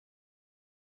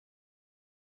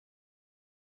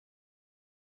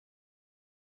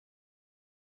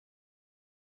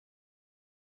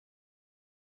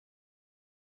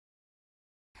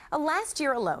Last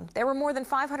year alone, there were more than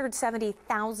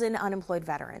 570,000 unemployed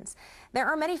veterans. There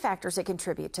are many factors that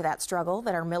contribute to that struggle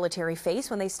that our military face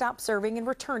when they stop serving and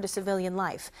return to civilian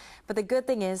life. But the good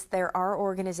thing is there are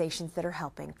organizations that are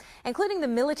helping, including the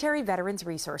Military Veterans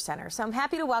Resource Center. So I'm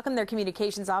happy to welcome their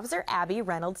communications officer,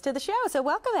 Reynolds, to the show. So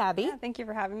welcome, Abby. Yeah, thank you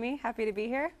for having me. Happy to be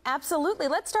here. Absolutely.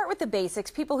 Let's start with the basics.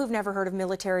 People who've never heard of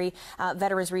Military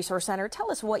Veterans Resource Center,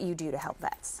 tell us what you do to help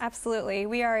vets. Absolutely.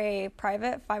 We are a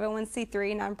private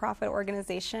 501c3 nonprofit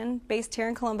organization based here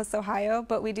in Columbus, Ohio,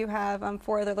 but we do have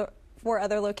four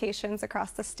other locations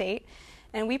across the state.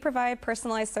 And we provide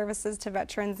personalized services to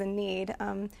veterans in need,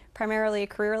 primarily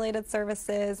career-related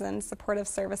services and supportive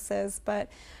services. But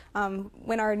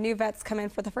when our new vets come in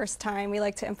for the first time, we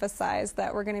like to emphasize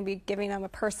that we're going to be giving them a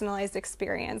personalized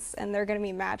experience, and they're going to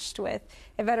be matched with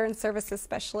a veteran services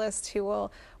specialist who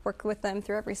will work with them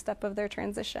through every step of their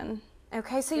transition.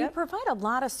 Okay, so you provide a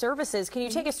lot of services. Can you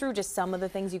take us through just some of the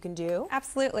things you can do?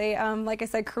 Absolutely. Like I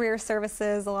said, career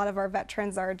services. A lot of our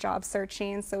veterans are job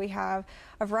searching, so we have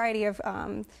a variety of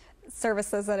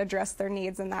services that address their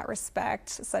needs in that respect,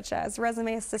 such as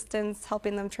resume assistance,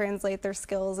 helping them translate their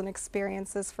skills and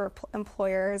experiences for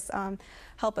employers,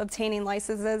 help obtaining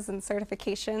licenses and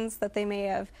certifications that they may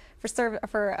have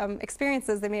for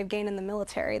experiences they may have gained in the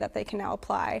military that they can now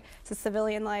apply to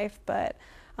civilian life. But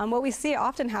what we see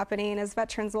often happening is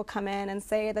veterans will come in and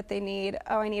say that they need,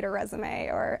 I need a resume,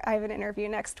 or I have an interview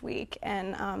next week,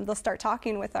 and they'll start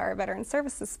talking with our veteran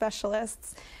services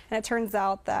specialists, and it turns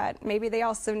out that maybe they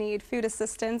also need food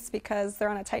assistance because they're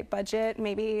on a tight budget,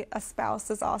 maybe a spouse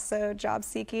is also job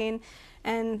seeking,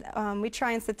 and we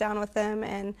try and sit down with them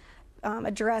and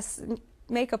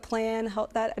make a plan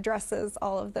that addresses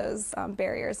all of those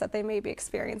barriers that they may be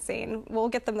experiencing. We'll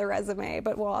get them the resume,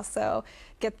 but we'll also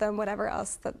get them whatever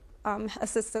else that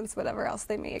assistance, whatever else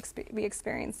they may be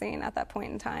experiencing at that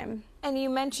point in time. And you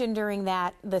mentioned during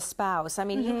that the spouse. I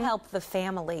mean, you help the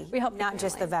family, not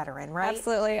just the veteran, right?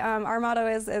 Absolutely. Our motto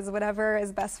is whatever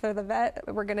is best for the vet,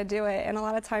 we're going to do it. And a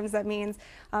lot of times that means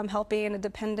helping a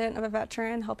dependent of a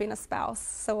veteran, helping a spouse.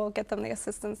 So we'll get them the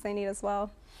assistance they need as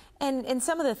well. And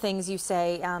some of the things you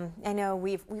say, I know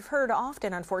we've heard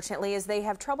often, unfortunately, is they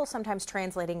have trouble sometimes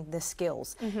translating the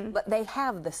skills, but they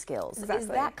have the skills. Exactly. Is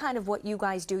that kind of what you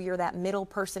guys do? You're that middle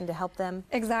person to help them?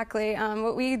 Exactly.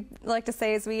 What we like to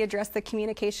say is we address the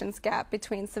communications gap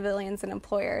between civilians and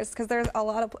employers, because there's a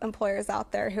lot of employers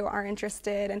out there who are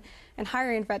interested in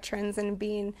hiring veterans and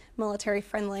being military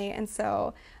friendly, and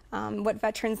so what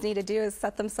veterans need to do is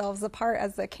set themselves apart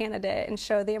as a candidate and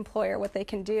show the employer what they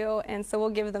can do, and so we'll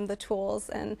give them the tools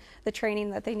and the training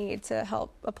that they need to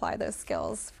help apply those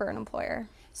skills for an employer.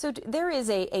 So there is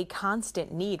a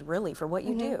constant need, really, for what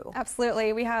you do.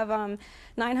 Absolutely. We have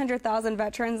 900,000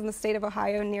 veterans in the state of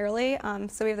Ohio, nearly.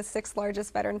 So we have the 6th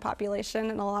largest veteran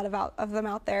population, and a lot of them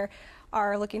out there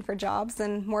are looking for jobs,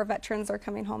 and more veterans are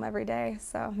coming home every day.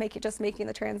 So just making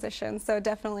the transition. So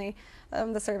definitely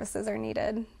the services are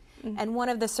needed. And one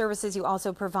of the services you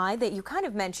also provide that you kind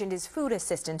of mentioned is food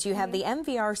assistance. You have the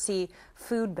MVRC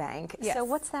food bank. Yes. So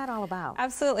what's that all about?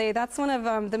 Absolutely. That's one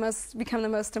of become the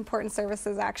most important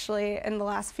services actually in the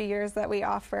last few years that we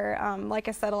offer. Like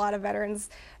I said, a lot of veterans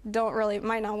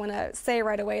might not want to say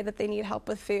right away that they need help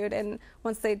with food, and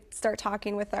once they start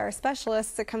talking with our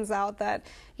specialists, it comes out that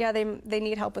they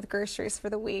need help with groceries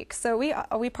for the week. So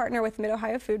we partner with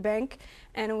Mid-Ohio Food Bank,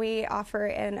 and we offer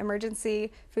an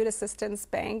emergency food assistance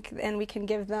bank, and we can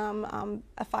give them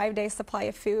a 5-day supply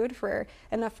of food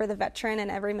enough for the veteran and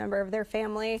every member of their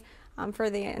family for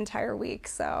the entire week.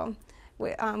 So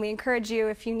we encourage you,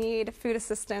 if you need food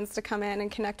assistance, to come in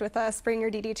and connect with us. Bring your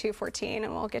DD-214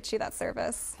 and we'll get you that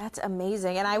service. That's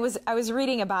amazing. And I was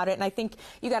reading about it, and I think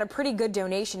you got a pretty good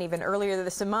donation even earlier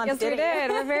this month. Yes, we did.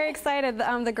 We're very excited.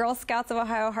 The Girl Scouts of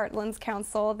Ohio Heartlands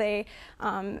Council, they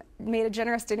made a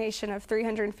generous donation of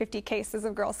 350 cases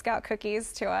of Girl Scout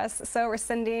cookies to us. So we're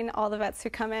sending all the vets who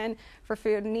come in for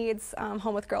food needs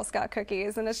home with Girl Scout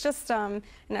cookies. And it's just an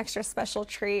extra special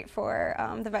treat for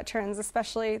the veterans,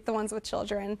 especially the ones with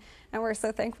children, and we're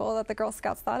so thankful that the Girl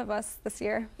Scouts thought of us this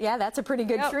year. Yeah, that's a pretty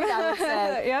good treat, I would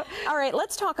say. Yep. All right,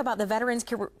 let's talk about the Veterans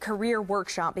Career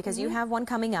Workshop, because you have one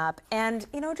coming up, and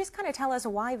just kind of tell us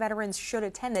why veterans should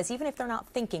attend this, even if they're not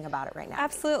thinking about it right now.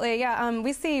 Absolutely, yeah.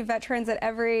 We see veterans at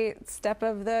every step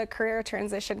of the career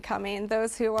transition coming.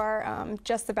 Those who are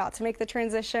just about to make the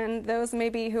transition, those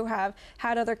maybe who have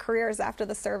had other careers after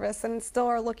the service and still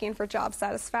are looking for job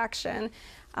satisfaction.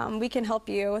 We can help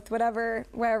you with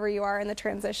wherever you are in the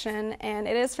transition, and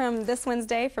it is from this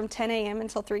Wednesday from 10 a.m.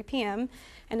 until 3 p.m.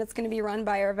 and it's going to be run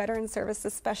by our veteran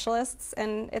services specialists,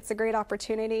 and it's a great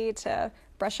opportunity to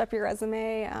brush up your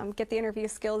resume, get the interview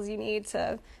skills you need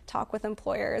to talk with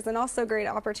employers, and also great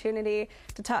opportunity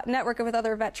to network with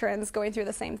other veterans going through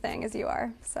the same thing as you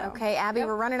are. So, okay, Abby,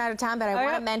 we're running out of time, but I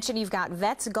want to mention you've got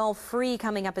Vets Golf Free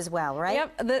coming up as well, right?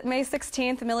 Yep, May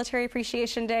 16th, Military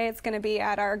Appreciation Day. It's going to be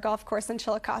at our golf course in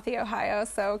Chillicothe, Ohio.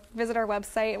 So visit our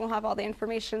website and we'll have all the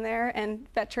information there. And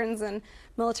veterans and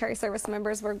military service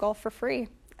members will golf for free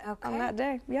on that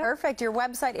day. Yep. Perfect. Your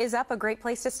website is up. A great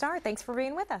place to start. Thanks for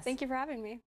being with us. Thank you for having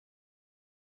me.